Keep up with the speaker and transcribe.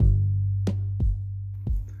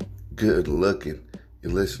Good looking.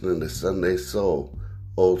 You're listening to Sunday Soul,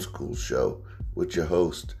 old school show with your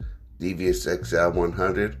host,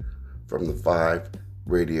 Dvsxl100 from the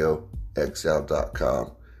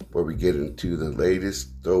 5radioxl.com, where we get into the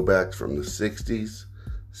latest throwbacks from the 60s,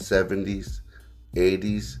 70s,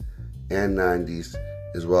 80s, and 90s,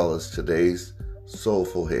 as well as today's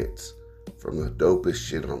soulful hits from the dopest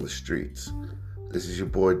shit on the streets. This is your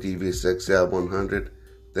boy Dvsxl100.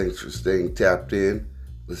 Thanks for staying tapped in.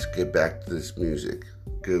 Let's get back to this music.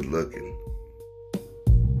 Good looking.